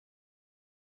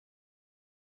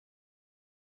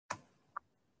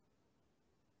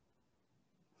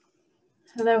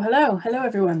Hello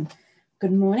everyone.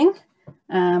 Good morning.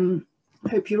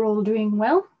 Hope you're all doing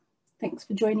well. Thanks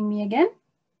for joining me again.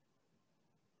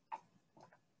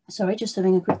 Sorry, just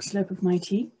having a quick slurp of my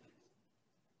tea.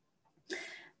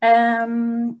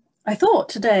 I thought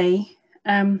today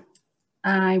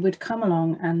I would come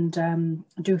along and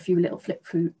do a few little flip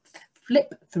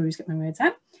throughs, get my words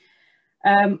out.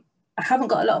 I haven't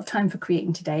got a lot of time for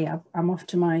creating today. I'm off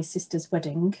to my sister's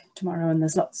wedding tomorrow and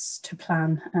there's lots to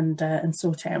plan and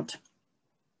sort out.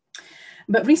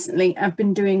 But recently I've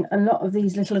been doing a lot of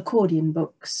these little accordion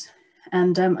books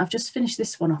and I've just finished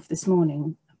this one off this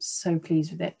morning. I'm so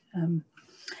pleased with it.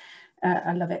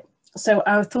 I love it. So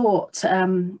I thought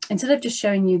instead of just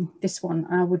showing you this one,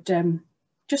 I would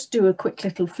just do a quick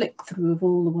little flick through of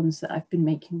all the ones that I've been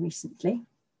making recently.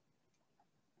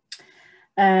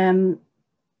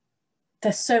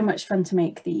 They're so much fun to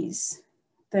make these.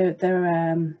 I've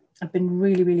been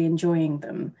really enjoying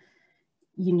them.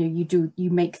 You know,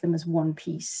 you make them as one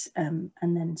piece and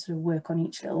then sort of work on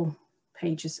each little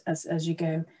page as you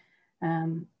go.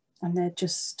 And they're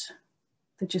just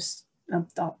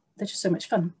so much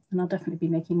fun, and I'll definitely be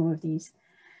making more of these.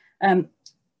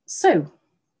 So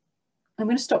I'm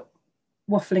going to stop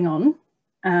waffling on.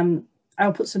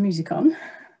 I'll put some music on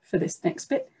for this next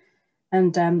bit,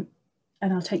 and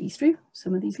I'll take you through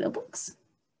some of these little books.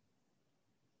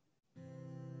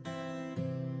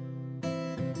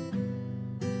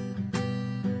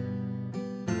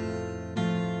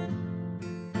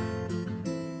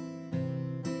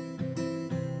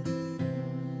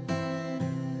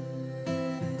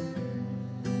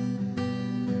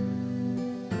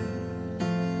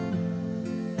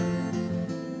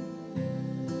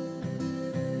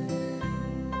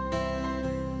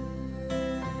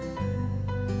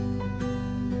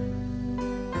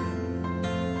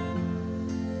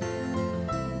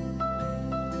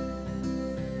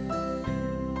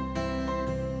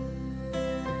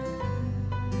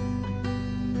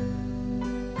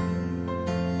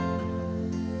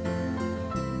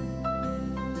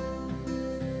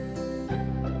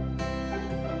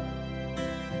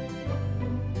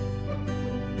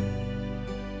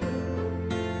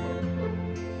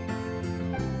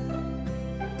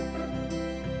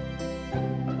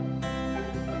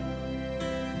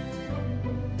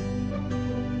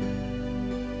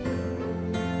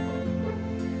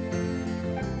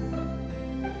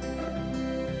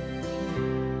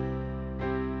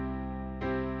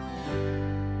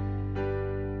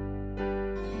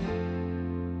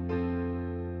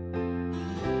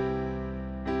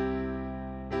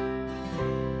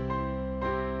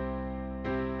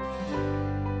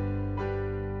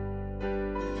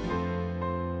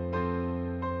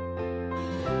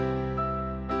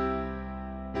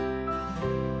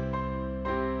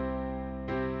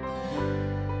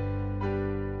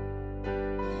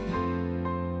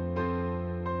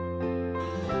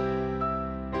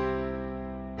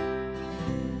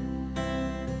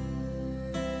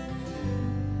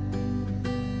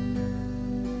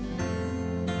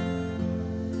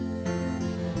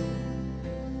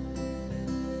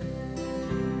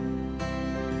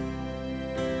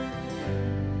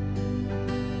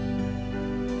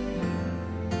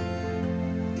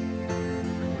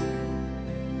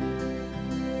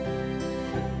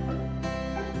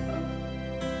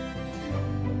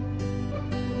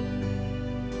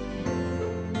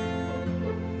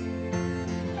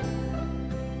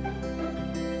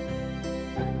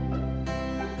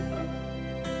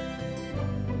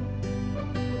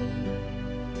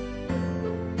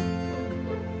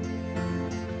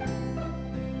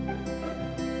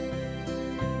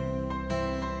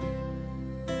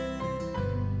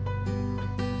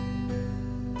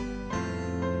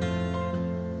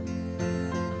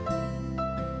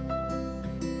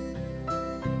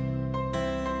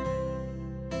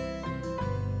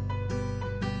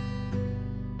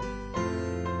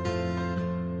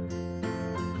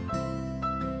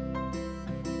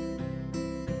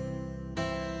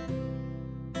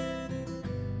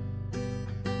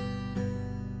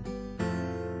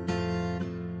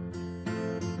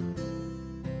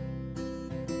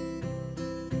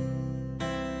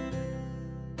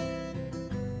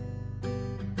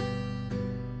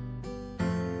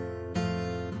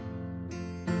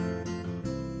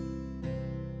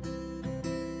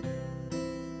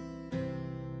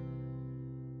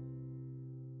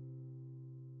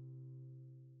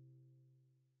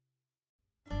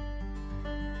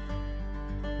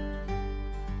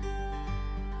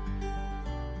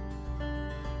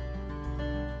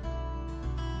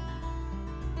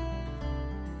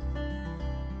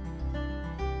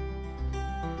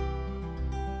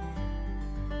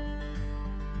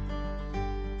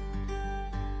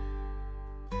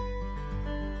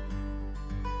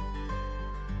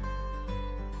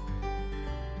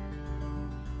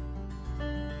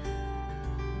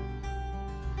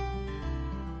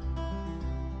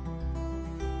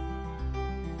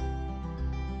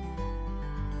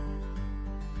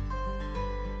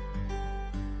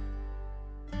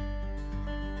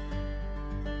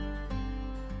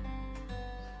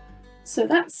 So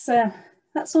that's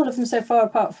all of them so far,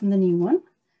 apart from the new one.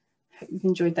 Hope you've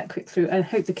enjoyed that quick through. I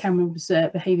hope the camera was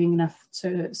behaving enough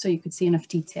so you could see enough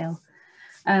detail.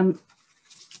 And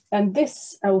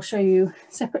this I will show you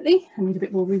separately. I need a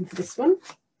bit more room for this one,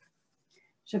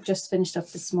 which I've just finished up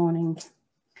this morning.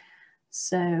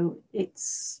 So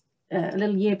it's a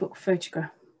little yearbook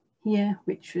photograph here,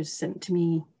 which was sent to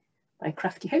me by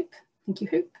Crafty Hope. Thank you,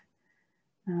 Hope.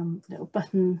 Little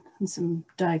button and some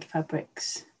dyed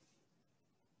fabrics.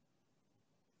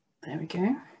 There we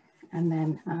go. And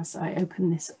then as I open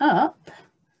this up,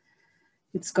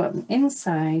 it's got an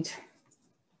inside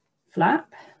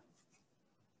flap,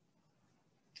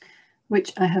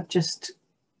 which I have just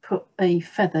put a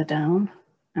feather down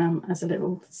as a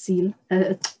little seal,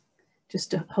 just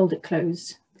to hold it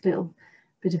closed. A little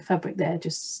bit of fabric there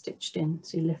just stitched in,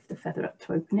 so you lift the feather up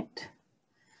to open it.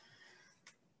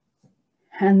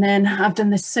 And then I've done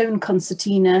this sewn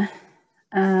concertina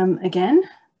again.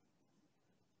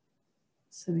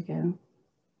 So we go,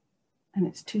 and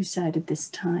it's two-sided this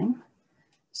time.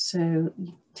 So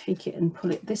you take it and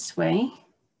pull it this way.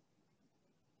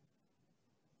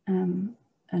 And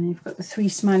you've got the three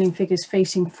smiling figures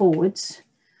facing forwards,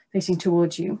 facing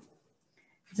towards you.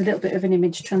 There's a little bit of an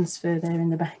image transfer there in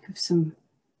the back of some,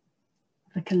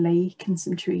 like a lake and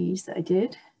some trees that I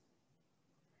did.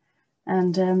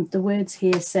 And the words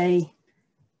here say,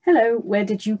 hello, where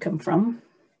did you come from?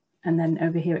 And then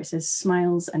over here it says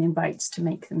smiles and invites to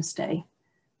make them stay.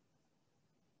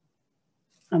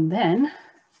 And then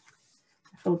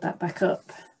fold that back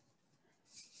up.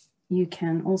 You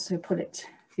can also pull it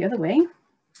the other way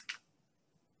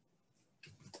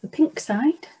to the pink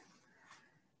side.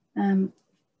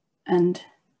 And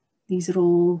these are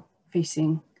all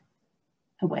facing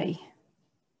away.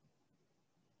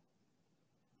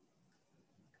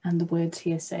 And the words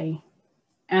here say,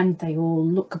 and they all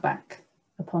look back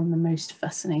upon the most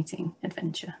fascinating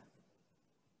adventure.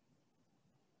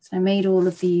 So I made all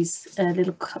of these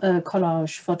little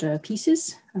collage fodder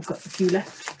pieces. I've got a few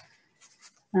left,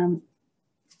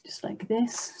 just like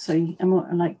this. So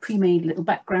I'm like pre-made little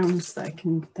backgrounds that I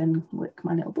can then work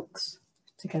my little books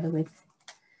together with.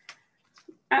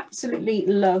 Absolutely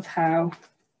love how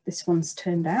this one's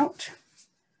turned out.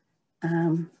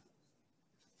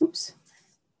 Oops.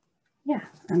 Yeah,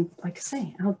 and like I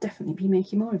say, I'll definitely be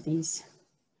making more of these.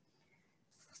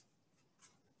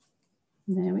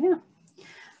 There we are.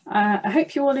 I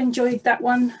hope you all enjoyed that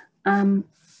one. And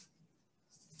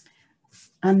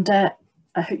I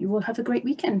hope you all have a great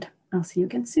weekend. I'll see you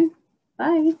again soon.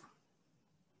 Bye.